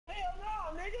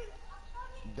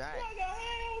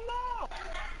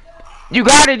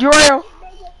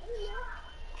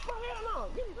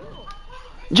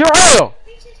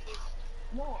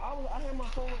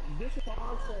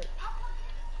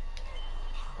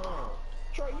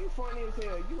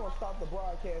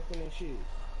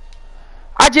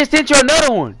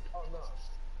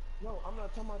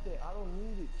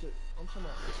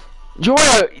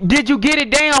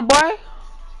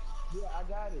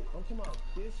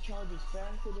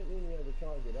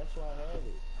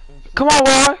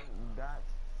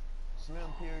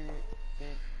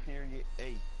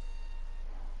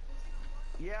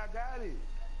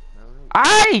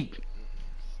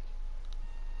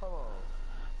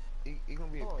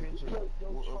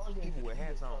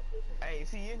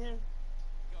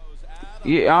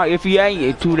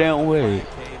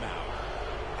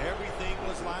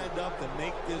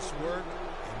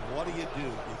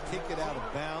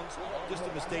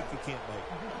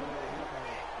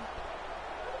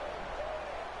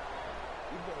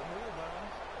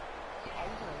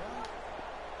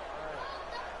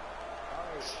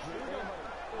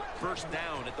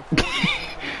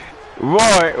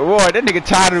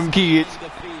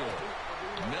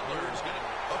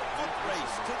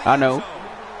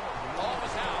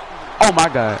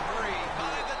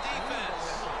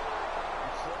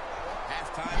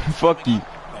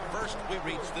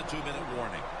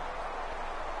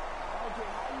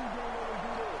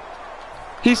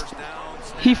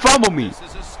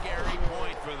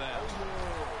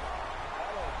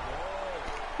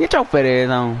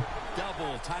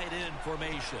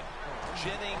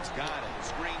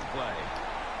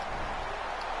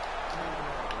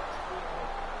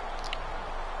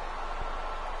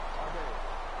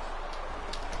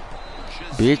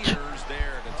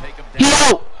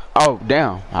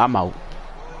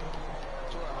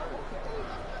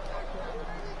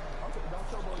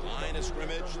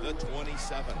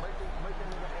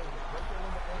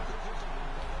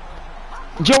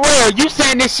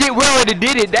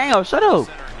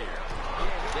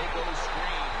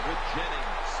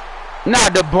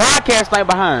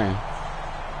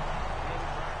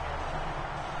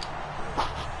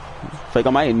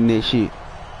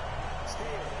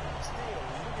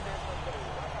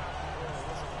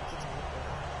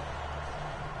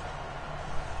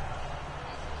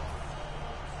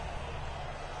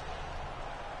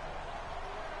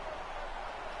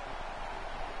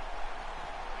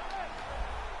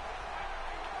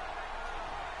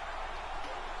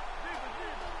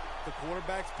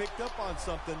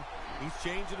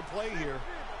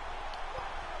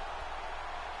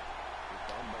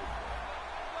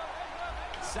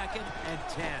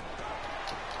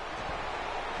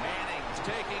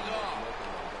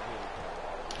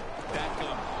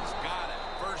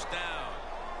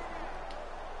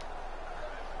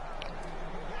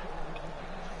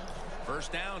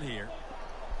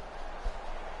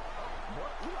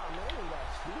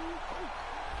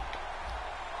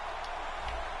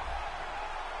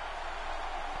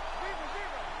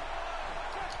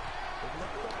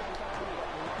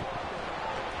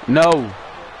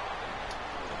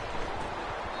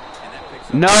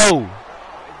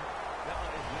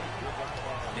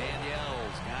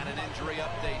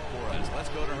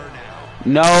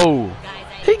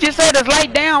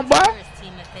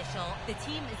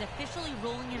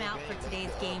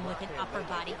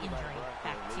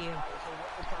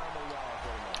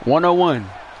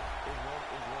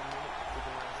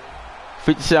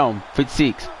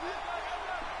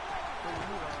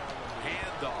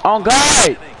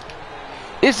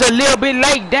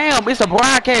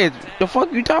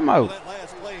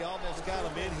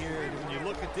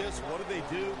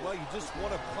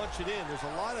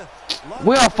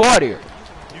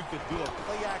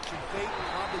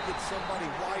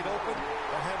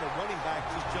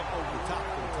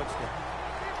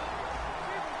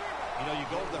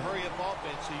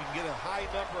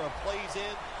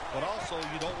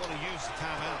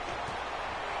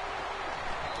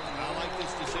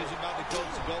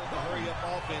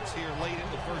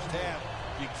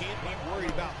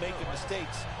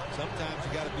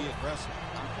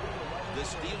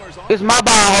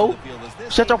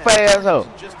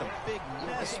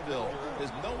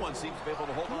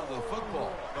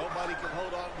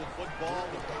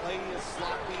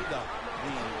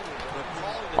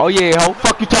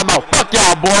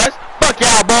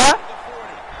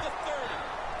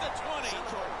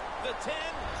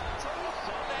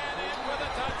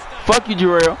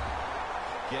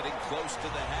getting close to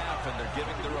the half, and they're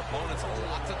giving their opponents a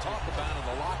lot to talk about in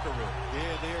the locker room.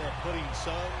 Yeah, they are putting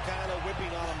some kind of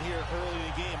whipping on them here early in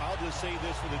the game. I'll just say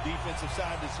this for the defensive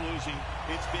side of this losing.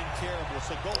 It's been terrible.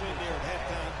 So go in there at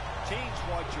halftime, change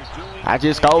what you're doing. I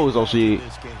just goes, oh shit.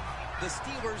 The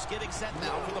Steelers getting set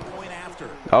now for the point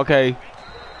after. Okay.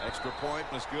 Extra point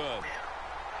was good.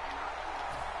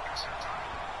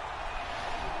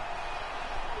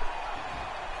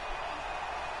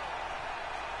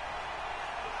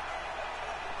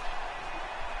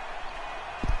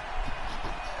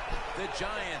 The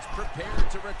Giants prepared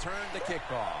to return the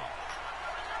kickoff.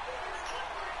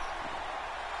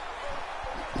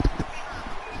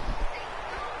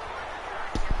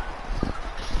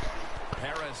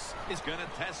 Harris is going to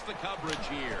test the coverage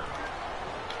here.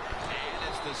 And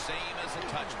it's the same as a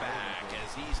touchback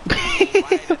as he's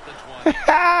right at the 20.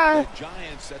 The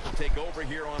Giants set to take over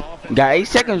here on offense. Got 8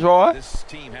 seconds, Roy. This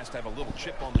team has to have a little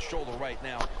chip on the shoulder right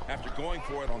now after going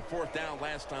for it on 4th down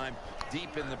last time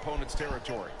deep in the opponent's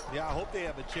territory. Yeah, I hope they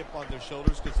have a chip on their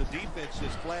shoulders because the defense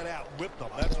just flat out whipped them.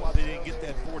 That's why they didn't get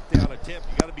that 4th down attempt.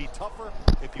 You got to be tougher.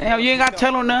 If you Damn, you ain't got to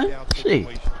tell them nothing.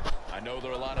 Shit. I know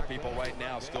there are a lot of people right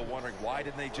now still wondering why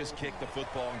didn't they just kick the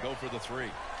football and go for the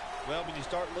 3. Well, when you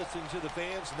start listening to the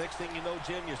fans, the next thing you know,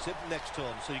 Jim, you're sitting next to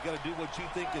them. So you got to do what you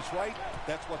think is right.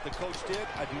 That's what the coach did.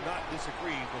 I do not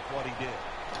disagree with what he did.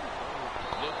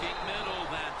 Looking middle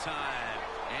that time,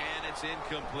 and it's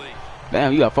incomplete.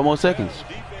 Damn, you got 4 more seconds. Well,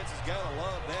 the defense has got to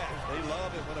love that. They love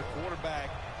it when a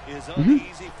quarterback is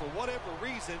uneasy for whatever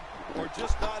reason or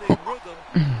just not in rhythm.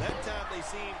 That time they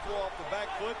see him throw off the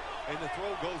back foot, and the throw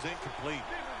goes incomplete.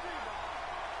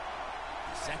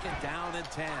 2nd down and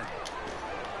 10.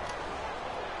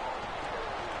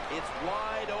 It's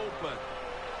wide open.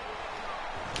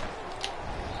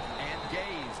 And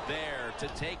Gay's there to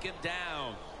take him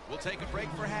down. We'll take a break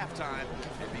for halftime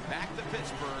and be back to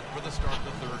Pittsburgh for the start of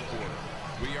the 3rd quarter.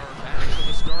 We are back for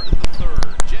the start of the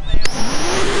 3rd. Jim Nance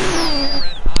here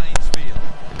at Heinz Field.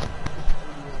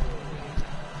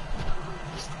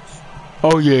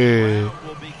 Oh, yeah.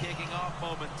 We'll be kicking off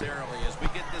momentarily as we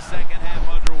get the 2nd half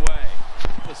underway.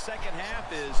 The 2nd half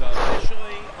is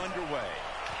officially underway.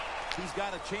 He's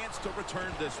got a chance to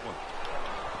return this one.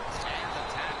 And the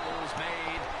tackle's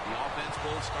made. The offense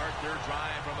will start their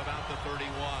drive from about the 31.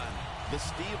 The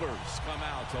Steelers come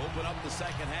out to open up the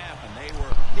 2nd half, and they were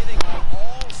hitting on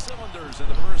all cylinders in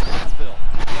the first half, Bill.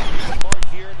 Smart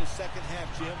here in the 2nd half,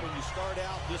 Jim. When you start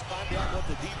out, just find out what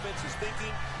the defense is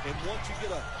thinking, and once you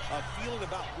get a feeling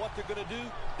about what they're going to do,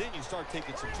 then you start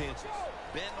taking some chances.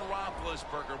 Ben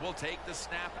Roethlisberger will take the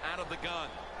snap out of the gun.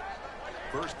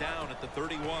 1st down at the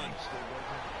 31.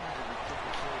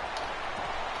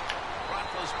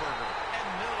 Roethlisberger and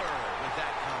Miller with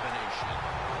that combination.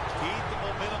 Keep the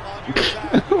momentum on your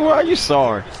side. Why are you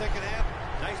sorry? The 2nd half,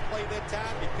 nice play that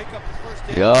time. You pick up the 1st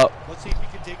down. Yup. Let's see if you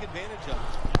can take advantage of it.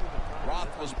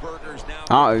 Roethlisberger's now.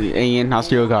 Oh, Ian, I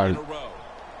still got it.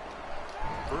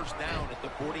 1st down at the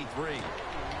 43.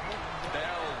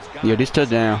 Bell's got Yeah, this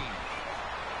touchdown.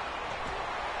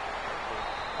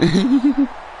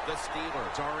 The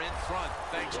Steelers are in front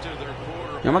thanks to their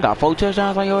quarterback. Y'all got 4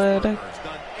 touchdowns on your head. He's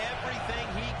done everything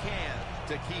he can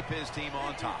to keep his team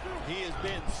on top. He has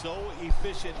been so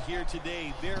efficient here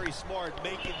today, very smart,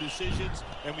 making decisions,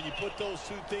 and when you put those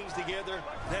 2 things together,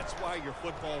 that's why your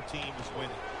football team is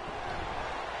winning.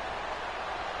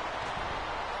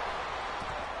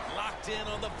 Locked in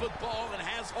on the football and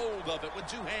has hold of it with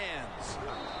 2 hands.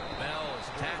 Bell's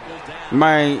tackled down.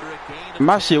 Man,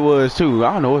 my shit was too.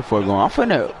 I don't know what for going. I'm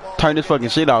finna turn this fucking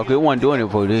shit off. It wasn't doing it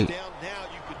for this.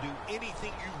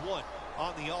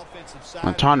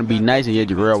 I'm trying to be nice and yet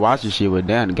you real watch this shit, but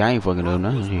damn, the game fucking up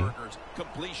nothing here.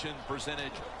 Completion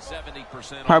percentage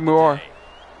 70%. Hi, Roy.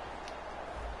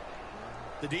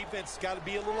 The defense has got to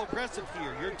be a little aggressive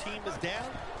here. Your team is down.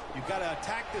 You've got to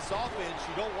attack this offense.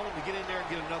 You don't want them to get in there and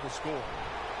get another score.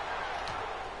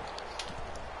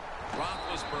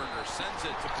 Roethlisberger sends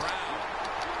it to Brown.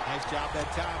 Nice job that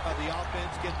time by the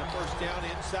offense, getting the 1st down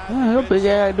inside.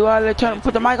 Yeah, do I let you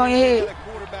put the mic on your head? A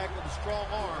quarterback with a strong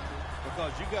arm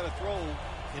because you got to throw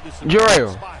into some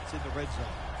Jarrell. spots in the red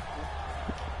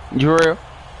zone. Jarrell.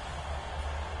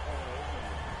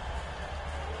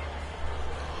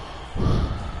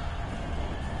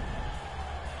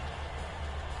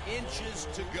 Inches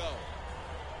to go.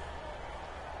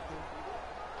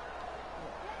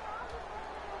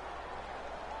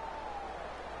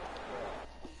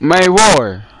 Man,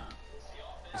 Roy.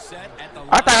 I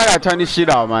think I gotta turn this shit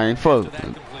off, man. Fuck.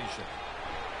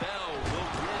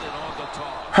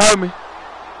 Heard me.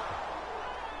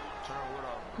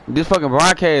 This fucking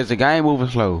broadcast, the game moving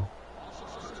slow.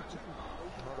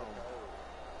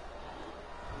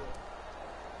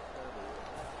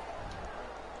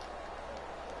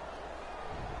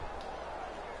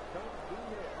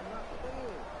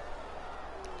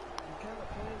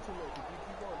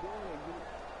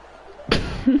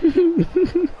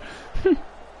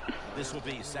 This will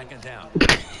be second down.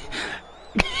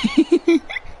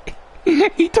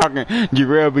 He talking,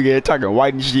 Jarrell began talking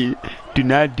white and shit. Do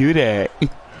not do that.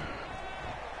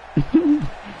 Roethlisberger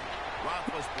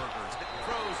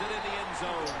throws it in the end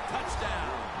zone.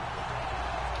 Touchdown.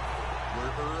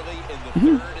 We're early in the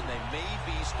third, and they may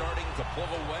be starting to pull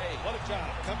away. What a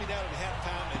job coming out at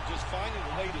halftime and just finding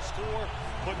a way to score,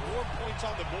 put more points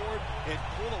on the board, and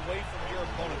pull away from your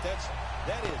opponent.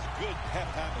 That is good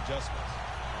halftime adjustments.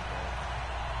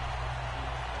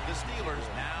 The Steelers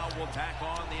now will tack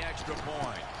on the extra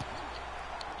point.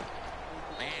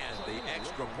 And the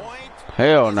extra point.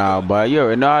 Hell no, boy. You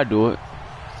already know I do it.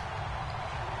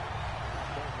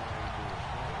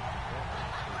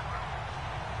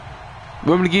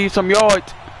 Want me to give you some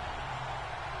yards?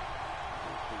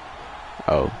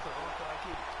 Oh.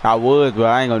 I was, but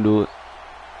I ain't gonna do it.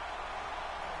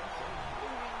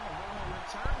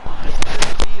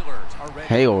 Steelers are ready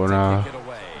Hell to no. kick it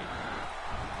away.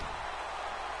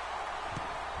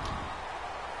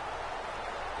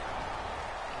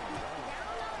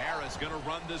 Going to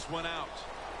run this one out.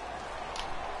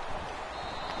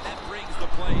 That brings the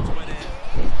play to an end.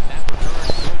 That return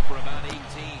good for about 18.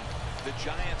 The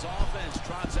Giants offense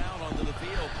trots out onto the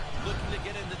field, looking to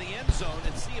get into the end zone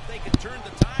and see if they can turn the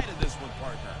tide of this one,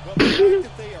 partner. Well, the fact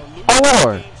that they are losing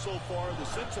the game so far, the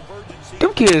sense of urgency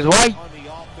them kids, right? on the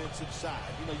offensive side.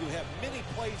 You know, you have many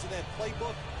plays in that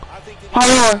playbook. I think they need How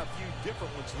to long? have a few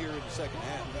different ones here in the second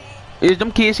half. Is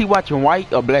them kids he watching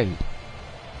white or black?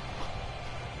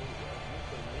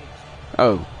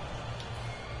 Oh.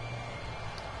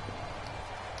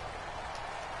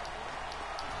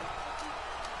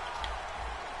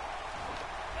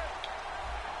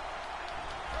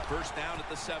 First down at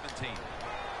the 17.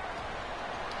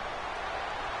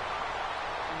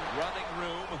 Running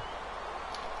room.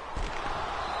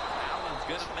 Allen's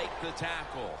going to make the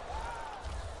tackle.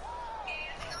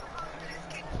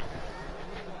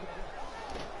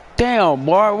 Damn,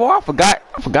 boy. Well, I forgot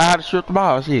how to shoot the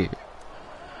ball. Shit.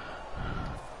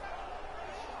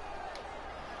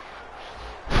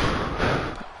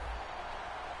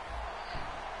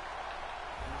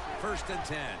 First and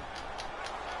 10.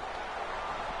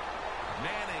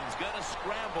 Manning's going to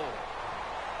scramble.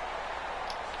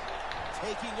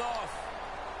 Taking off.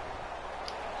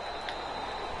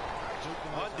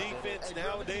 On defense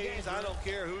nowadays, I don't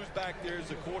care who's back there as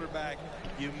a quarterback.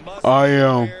 You must I be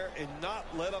am. there and not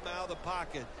let them out of the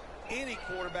pocket. Any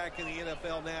quarterback in the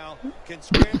NFL now can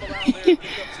scramble out there and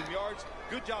pick up some yards.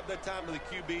 Good job that time with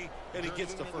the QB, and he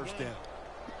gets the first down.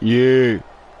 Yeah.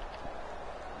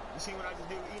 You see what I just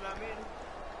did with Eli Manning?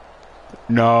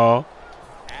 No.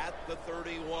 At the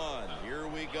 31. Here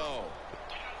we go.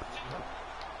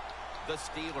 The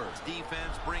Steelers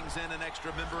defense brings in an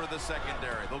extra member of the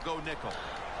secondary. They'll go nickel.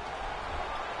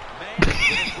 Manning's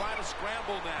going to try to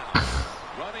scramble now.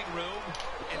 Running room,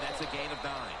 and that's a gain of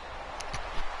 9.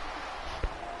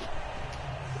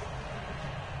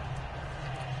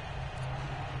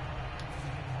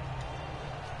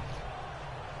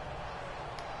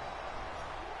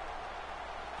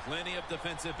 Plenty of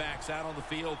defensive backs out on the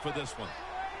field for this one.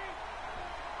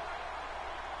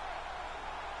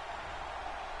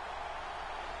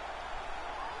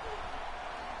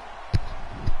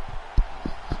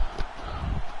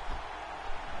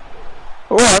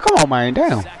 Oh, come on, man.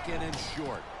 Damn. Second and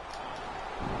short.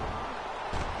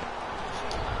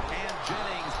 And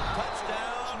Jennings,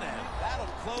 touchdown, and that'll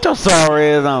close. Just sorry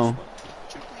is on.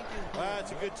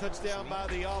 It's a good touchdown by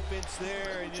the offense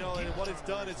there, and you know, and what it's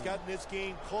done, it's gotten this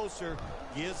game closer,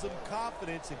 gives them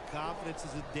confidence, and confidence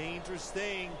is a dangerous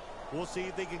thing. We'll see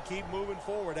if they can keep moving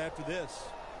forward after this.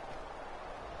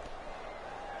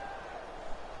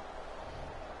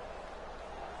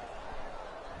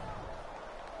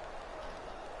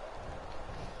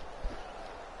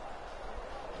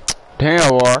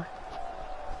 Damn, war.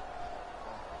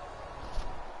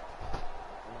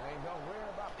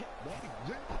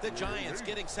 The Giants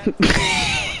getting set. Add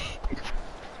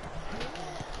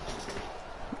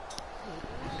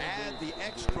the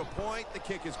extra point. The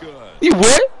kick is good. You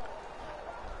what?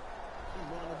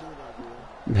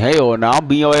 Hell no, I'm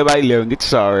beating everybody 11. Get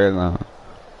sorry now.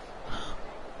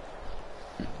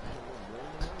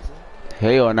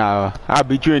 Hell no, I'll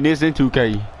beat you in this in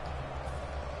 2K.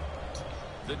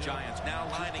 The Giants now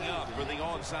lining up for the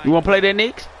onside. You want to play that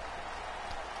Knicks?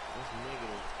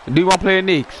 Do you want to play the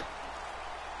Knicks?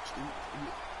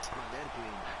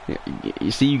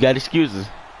 You see, you got excuses.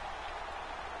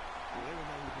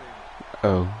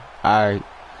 Oh, alright.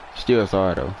 Still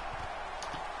sorry though.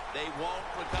 They won't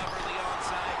recover the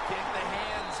onside kick. The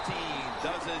hands team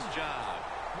does as Nice job.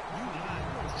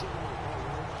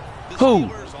 The Who?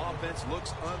 Steelers' offense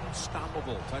looks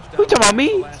unstoppable. Touchdown. Who talking about me?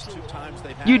 The last 2 times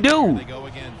they've had You it. do. Here they go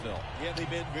again, Phil. Yeah, they've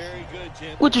been very good,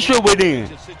 Jim. What you should with then?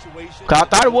 Situation, 'Cause I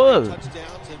thought it was.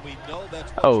 touchdowns, and we know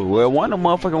that's what Oh, you well, must one do. of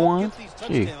them If you motherfucking don't ones. get these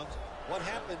Shit. touchdowns, what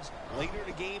happens later in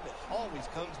the game, it always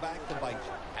comes back to bite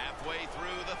you. Halfway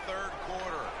through the 3rd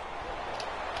quarter.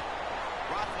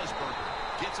 Roethlisberger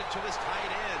gets it to his tight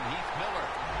end, Heath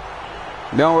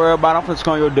Miller. Don't worry about it. I'm finna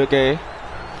score your dick ass.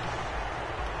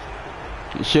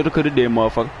 You shoulda, coulda, did,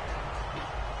 motherfucker.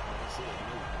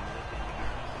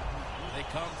 They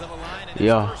come to the line and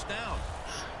Yeah. it's 1st down.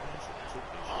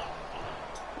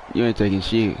 You ain't taking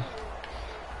shit.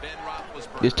 Ben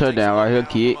Roethlisberger This touchdown right here,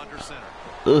 kid. under center.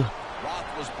 Ugh.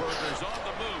 Roethlisberger's on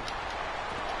the move.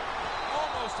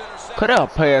 Almost intercepted. Cut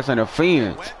out pass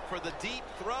interference. Went for the deep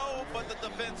throw, but the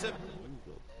defensive.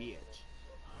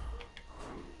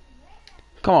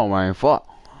 Come on, man. Fuck.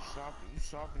 You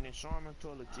sharpening Charmin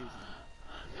toilet tissue.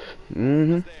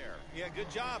 Mm-hmm. Yeah,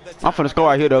 good job. That's I'm finna score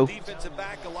right here, though. Defensive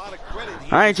back, a lot of credit.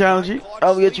 He I ain't was challenging you. caught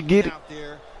I'll let you sleeping get it. out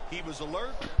there. He was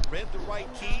alert, read the right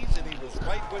keys, and he was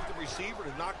right with the receiver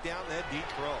to knock down that deep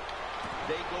throw.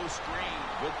 They go screen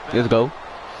with Let's go.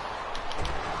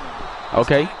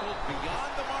 Okay. Tackled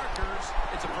beyond the markers.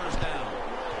 It's a 1st down.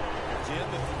 Jim,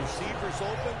 if the receiver's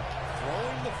open,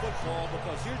 throwing the football,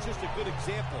 because here's just a good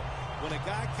example. When a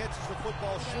guy catches the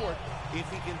football short, if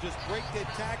he can just break that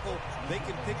tackle, they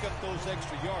can pick up those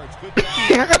extra yards. Good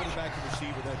job quarterback and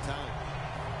receiver that time.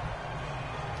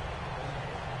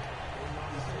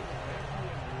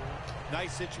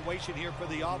 Nice situation here for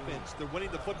the offense. They're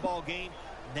winning the football game.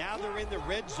 Now they're in the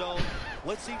red zone.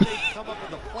 Let's see if they come up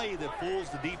with a play that fools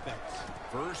the defense.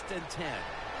 1st and 10.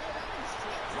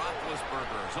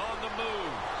 Roethlisberger's on the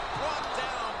move. Brought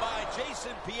down by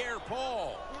Jason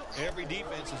Pierre-Paul. Every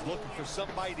defense is looking for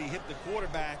somebody to hit the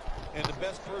quarterback, and the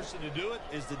best person to do it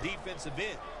is the defensive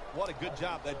end. What a good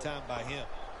job that time by him.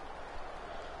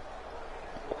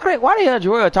 Why the hell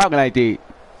Joel talking like that?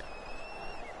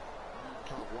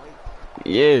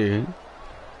 Yeah.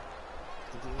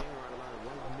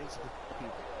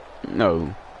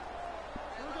 No.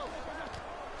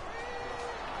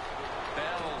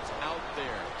 Bell's out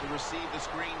there to receive the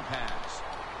screen pass.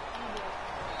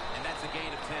 And that's a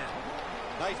gain of 10.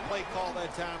 Nice play call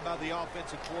that time by the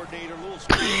offensive coordinator. A little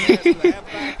screen pass to the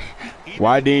halfback.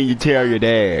 Why didn't you tell your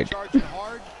dad? Charging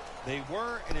hard. They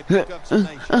were, and it picked up some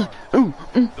nice yards.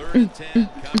 3rd and 10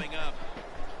 coming up.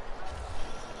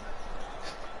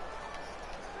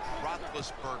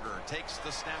 Roethlisberger takes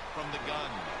the snap from the gun.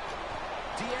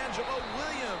 D'Angelo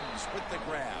Williams with the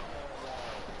grab.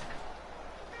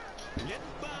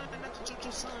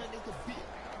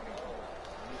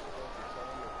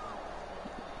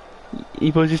 You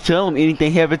supposed to just tell him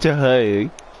anything happened to her.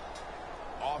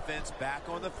 Offense back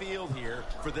on the field here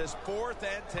for this 4th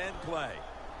and 10 play.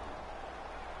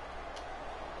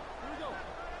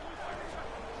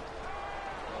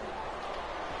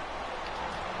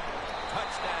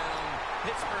 Touchdown,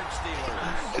 Pittsburgh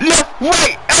Steelers. Left,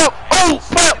 right, up, oh,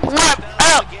 front, right,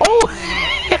 up, oh.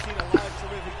 We've seen a lot of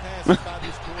terrific passes by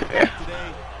this quarterback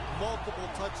today. Multiple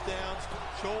touchdowns,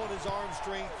 showing his arm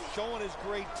strength, showing his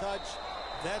great touch.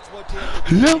 That's what you have to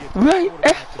do. Left, right,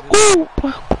 ooh,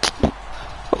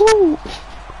 ooh.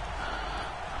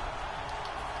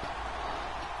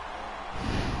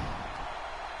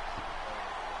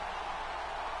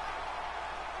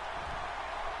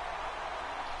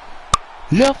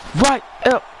 Left, right,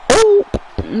 up, ooh.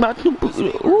 My two, The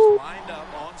Steelers ooh. lined up,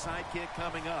 onside kick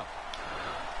coming up.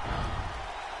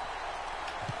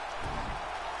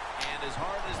 And as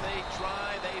hard as they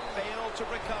try, they fail to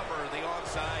recover the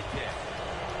onside kick.